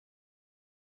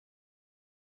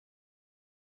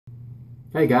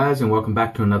Hey guys, and welcome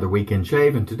back to another weekend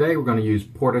shave. And today we're going to use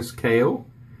Portus Cale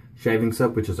shaving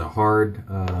soap, which is a hard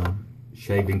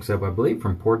shaving soap, I believe,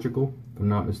 from Portugal, if I'm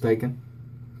not mistaken.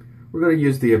 We're going to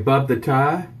use the above the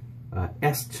tie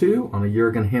S2 on a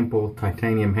Jurgen Hempel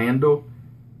titanium handle,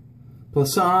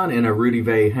 Plasan in a Rudy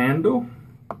Vey handle.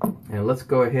 And let's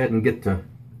go ahead and get to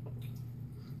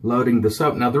loading the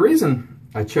soap. Now the reason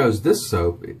I chose this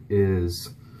soap is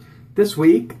this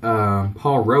week,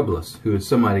 Paul Robles, who is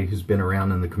somebody who's been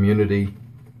around in the community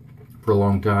for a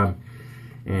long time,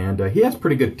 and he has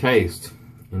pretty good taste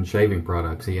in shaving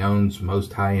products. He owns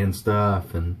most high-end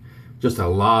stuff and just a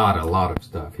lot of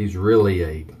stuff. He's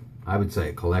really I would say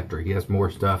a collector. He has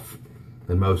more stuff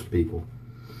than most people.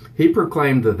 He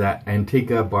proclaimed that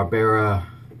Antiga Barbera,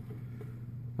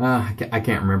 I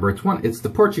can't remember. It's the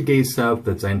Portuguese soap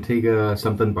that's Antiga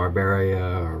something Barbera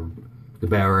or the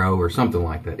Barrow or something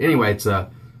like that. Anyway, it's a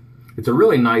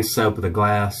really nice soap with a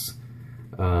glass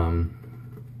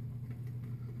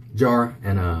jar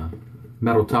and a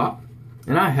metal top.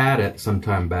 And I had it some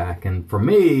time back, and for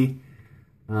me,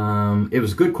 it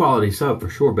was good quality soap for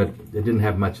sure, but it didn't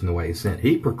have much in the way of scent.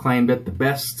 He proclaimed it the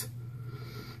best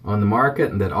on the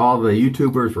market and that all the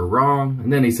YouTubers were wrong.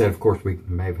 And then he said, of course, we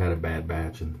may have had a bad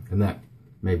batch, and that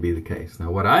may be the case. Now,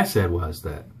 what I said was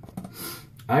that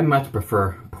I much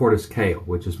prefer Portus Cale,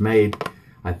 which is made,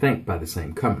 I think, by the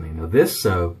same company. Now, this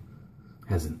soap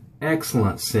has an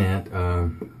excellent scent.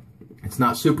 It's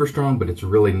not super strong, but it's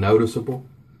really noticeable,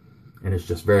 and it's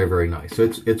just very, very nice.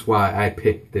 So it's why I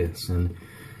picked this. And,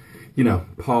 you know,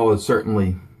 Paul is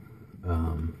certainly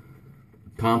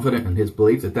confident in his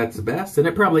belief that that's the best, and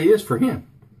it probably is for him.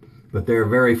 But there are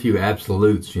very few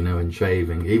absolutes, you know, in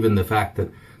shaving. Even the fact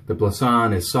that the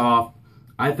Plasan is soft,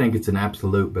 I think it's an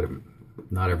absolute, but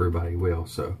not everybody will.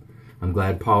 So I'm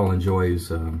glad Paul enjoys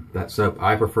that soap.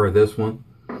 I prefer this one,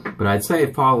 but I'd say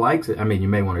if Paul likes it, I mean, you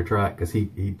may want to try it because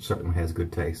he certainly has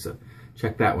good taste. So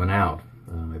check that one out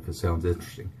if it sounds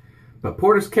interesting. But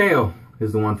Portus Cale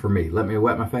is the one for me. Let me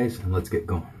wet my face and let's get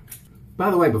going. By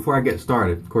the way, before I get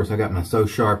started, of course, I got my So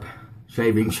Sharp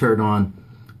shaving shirt on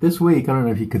this week. I don't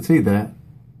know if you could see that.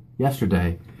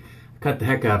 Yesterday, I cut the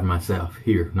heck out of myself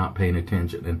here, not paying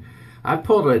attention. And I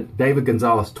pulled a David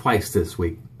Gonzalez twice this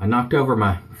week. I knocked over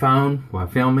my phone while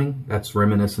filming. That's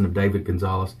reminiscent of David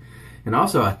Gonzalez. And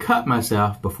also, I cut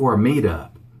myself before a meetup.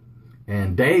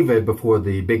 And David, before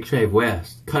the Big Shave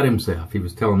West, cut himself. He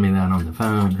was telling me that on the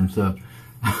phone. And so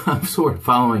I'm sort of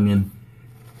following in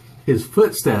his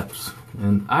footsteps.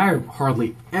 And I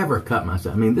hardly ever cut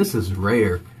myself. I mean, this is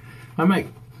rare. I might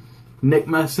nick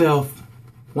myself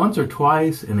once or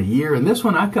twice in a year. And this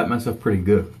one, I cut myself pretty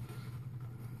good.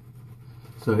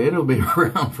 So it'll be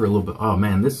around for a little bit. Oh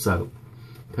man, this soap,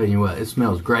 tell you what, it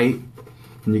smells great.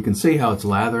 And you can see how it's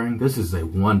lathering. This is a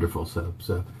wonderful soap.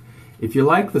 So if you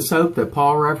like the soap that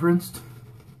Paul referenced,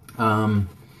 you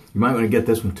might want to get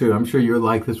this one too. I'm sure you'll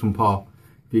like this one, Paul,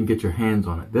 if you can get your hands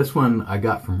on it. This one I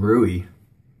got from Rui.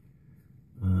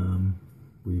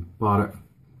 We bought it,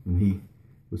 and he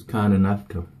was kind enough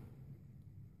to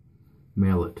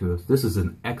mail it to us. This is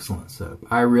an excellent soap.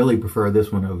 I really prefer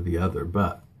this one over the other,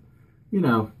 but you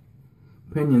know,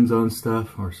 opinions on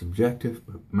stuff are subjective,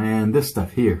 but man, this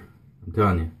stuff here, I'm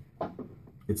telling you,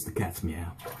 it's the cat's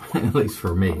meow, at least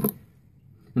for me.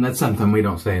 And that's something we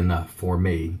don't say enough, for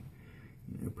me.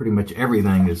 You know, pretty much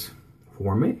everything is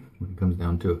for me when it comes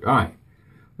down to it. All right,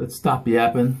 let's stop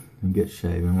yapping and get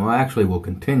shaving. Well, actually, we'll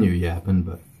continue yapping,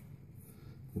 but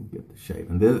we'll get the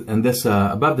shaving. This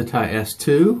above the tie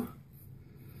S2,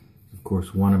 of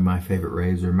course, one of my favorite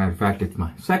razors. Matter of fact, it's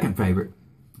my second favorite.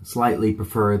 Slightly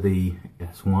prefer the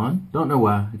S1. Don't know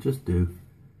why, I just do.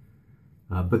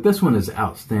 But this one is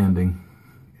outstanding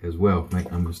as well.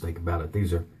 Make no mistake about it.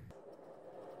 These are,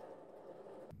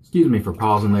 excuse me for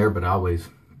pausing there, but I always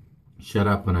shut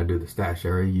up when I do the stash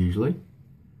area usually.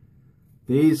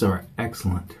 These are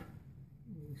excellent.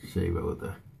 Shave it with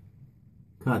a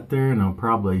cut there, and I'll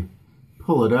probably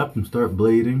pull it up and start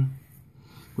bleeding.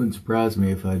 Wouldn't surprise me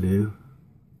if I do.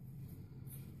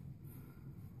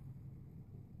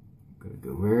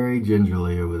 Go very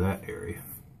gingerly over that area.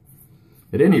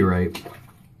 At any rate,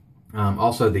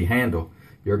 also the handle,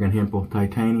 Jurgen Hempel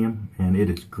titanium, and it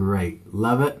is great.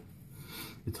 Love it.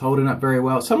 It's holding up very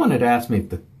well. Someone had asked me if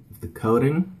the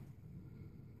coating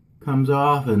comes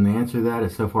off, and the answer to that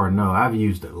is so far no. I've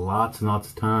used it lots and lots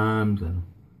of times, and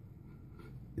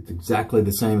it's exactly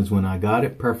the same as when I got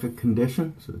it. Perfect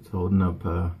condition, so it's holding up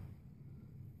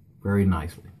very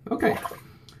nicely. Okay.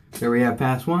 There we have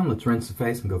pass one. Let's rinse the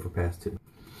face and go for pass two.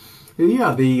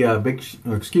 Yeah, the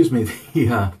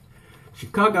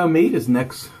Chicago meet is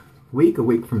next week, a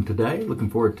week from today. Looking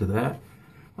forward to that.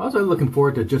 Also looking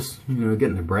forward to just, you know,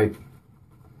 getting a break.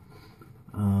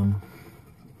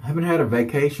 I haven't had a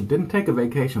vacation. Didn't take a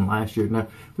vacation last year. No,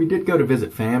 we did go to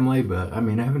visit family, but I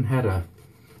mean, I haven't had a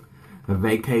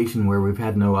vacation where we've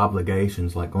had no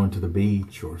obligations, like going to the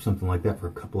beach or something like that, for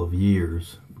a couple of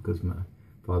years, because my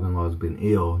father-in-law has been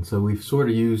ill. And so we've sort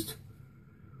of used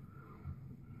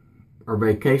our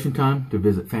vacation time to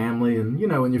visit family. And, you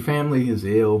know, when your family is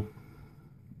ill,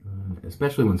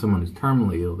 especially when someone is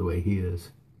terminally ill the way he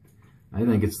is, I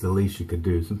think it's the least you could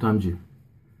do. Sometimes you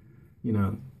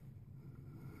know,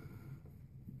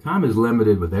 time is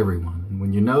limited with everyone. And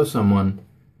when you know someone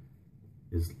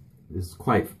is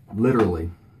quite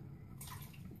literally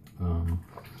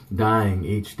dying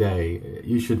each day,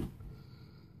 you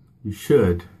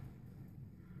should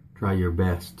try your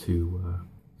best to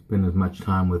spend as much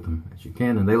time with them as you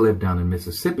can. And they live down in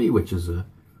Mississippi, which is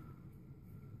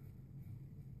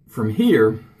from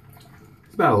here,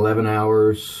 it's about 11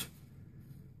 hours,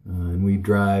 and we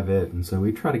drive it, and so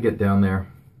we try to get down there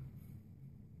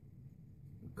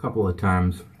a couple of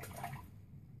times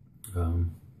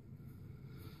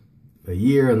a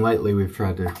year, and lately we've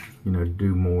tried to, you know,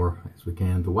 do more as we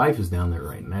can. The wife is down there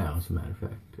right now, as a matter of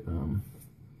fact.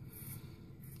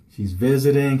 She's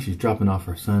visiting. She's dropping off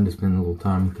her son to spend a little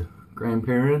time with the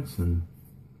grandparents, and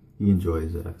he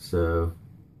enjoys that. So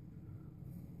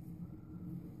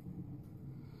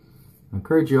I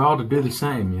encourage you all to do the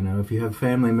same. You know, if you have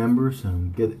family members,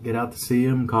 get out to see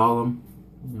them, call them.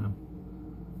 You know,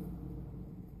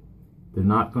 they're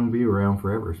not going to be around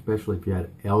forever, especially if you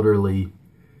had elderly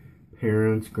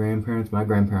parents, grandparents. My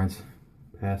grandparents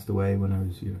passed away when I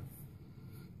was, you know,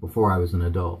 before I was an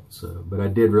adult. So, but I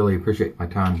did really appreciate my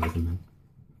time with them.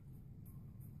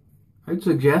 I'd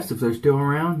suggest if they're still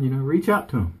around, you know, reach out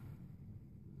to them,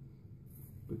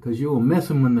 because you will miss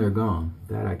them when they're gone.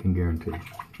 That I can guarantee.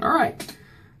 All right,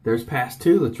 there's pass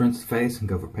 2. Let's rinse the face and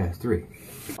go for pass 3.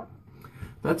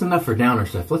 That's enough for downer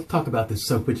stuff. Let's talk about this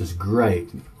soap, which is great.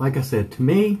 Like I said, to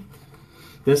me,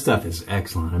 this stuff is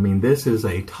excellent. I mean, this is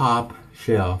a top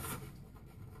shelf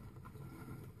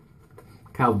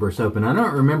caliber soap, and I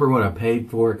don't remember what I paid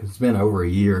for it because it's been over a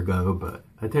year ago, but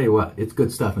I tell you what, it's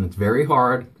good stuff, and it's very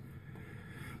hard,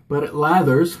 but it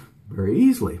lathers very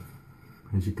easily,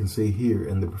 as you can see here,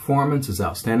 and the performance is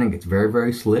outstanding. It's very,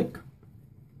 very slick,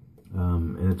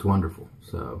 and it's wonderful.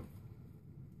 So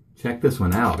check this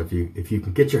one out if you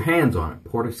can get your hands on it.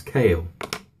 Portus Cale,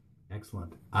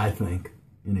 excellent, I think.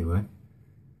 Anyway,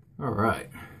 all right.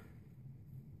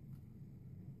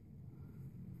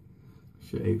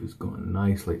 Shave is going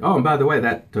nicely. Oh, and by the way,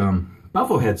 that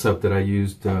buffalo head soap that I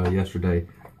used yesterday,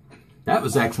 that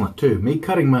was excellent too. Me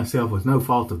cutting myself was no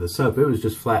fault of the soap. It was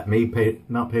just flat me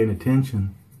not paying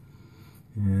attention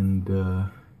and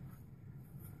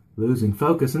losing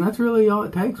focus. And that's really all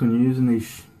it takes when you're using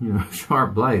these, you know,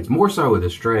 sharp blades. More so with a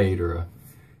straight or a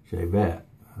shavette.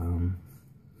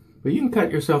 But you can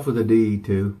cut yourself with a DE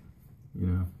too. You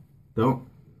know,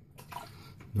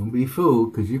 don't be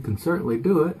fooled, because you can certainly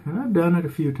do it. And I've done it a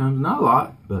few times. Not a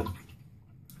lot, but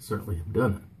I certainly have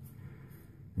done it.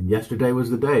 And yesterday was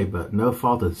the day, but no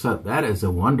fault of the soap. That is a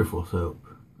wonderful soap.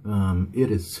 It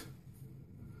is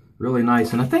really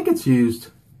nice. And I think it's used,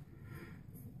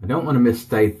 I don't want to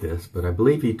misstate this, but I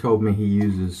believe he told me he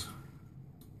uses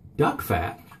duck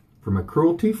fat from a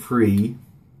cruelty-free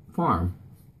farm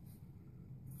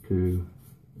in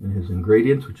his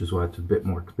ingredients, which is why it's a bit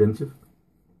more expensive.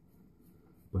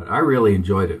 But I really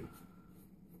enjoyed it.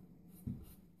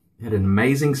 It had an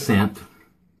amazing scent,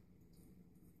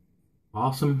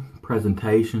 awesome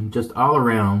presentation, just all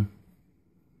around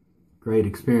great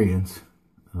experience,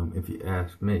 if you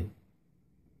ask me.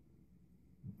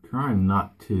 I'm trying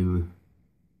not to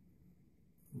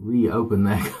reopen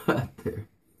that cut there.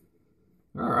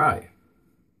 All right,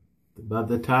 above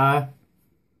the tie,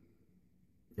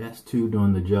 S2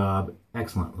 doing the job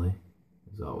excellently.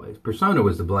 As always. Persona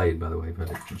was the blade, by the way.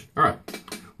 All right,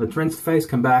 let's rinse the face,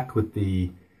 come back with the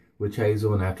witch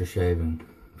hazel and aftershave, and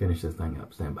finish this thing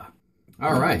up. Stand by.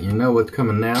 All right, you know what's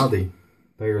coming now. The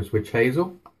Thayer's witch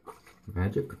hazel.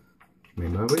 Magic.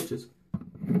 Made by witches.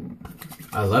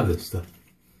 I love this stuff.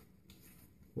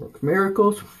 Works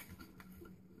miracles.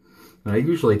 I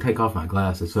usually take off my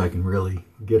glasses so I can really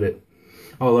get it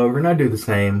all over, and I do the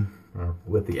same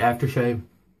with the aftershave.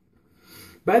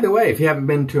 By the way, if you haven't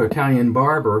been to Italian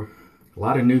Barber, a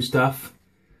lot of new stuff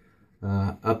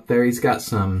up there. He's got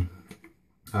some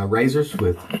razors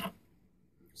with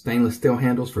stainless steel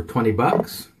handles for 20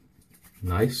 bucks.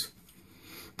 Nice.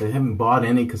 I haven't bought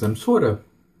any because I'm sort of,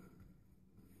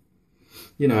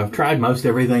 you know, I've tried most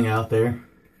everything out there.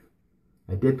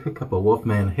 I did pick up a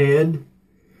Wolfman head,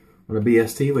 on a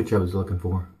BST, which I was looking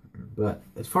for. But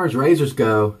as far as razors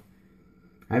go,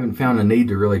 I haven't found a need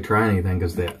to really try anything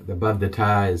because the above the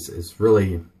tie is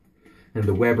really, and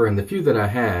the Weber and the few that I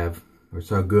have are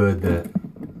so good that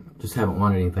just haven't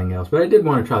wanted anything else. But I did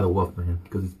want to try the Wolfman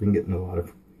because it's been getting a lot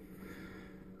of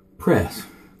press.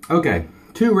 Okay,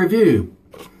 to review,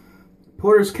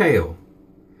 Portus Cale,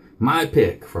 my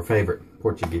pick for favorite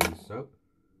Portuguese soap.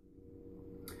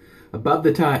 Above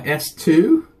the tie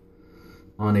S2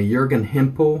 on a Jurgen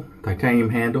Hempel titanium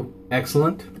handle,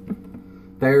 excellent.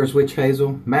 There's Witch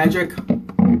Hazel Magic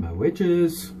by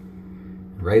Witches.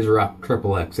 RazoRock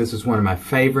XXX. This is one of my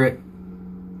favorite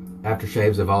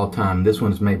aftershaves of all time. This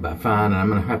one is made by Fine, and I'm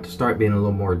going to have to start being a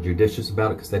little more judicious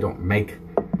about it because they don't make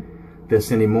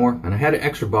this anymore. And I had an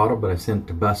extra bottle, but I sent it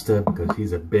to Busta because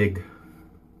he's a big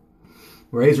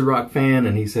RazoRock fan,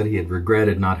 and he said he had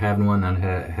regretted not having one. I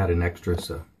had an extra,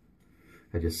 so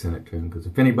I just sent it to him because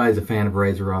if anybody's a fan of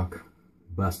RazoRock,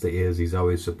 Busta is. He's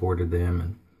always supported them,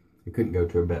 and you couldn't go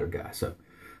to a better guy. So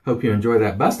hope you enjoy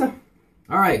that, Busta.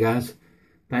 All right, guys.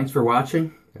 Thanks for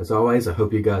watching. As always, I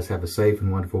hope you guys have a safe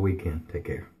and wonderful weekend. Take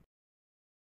care.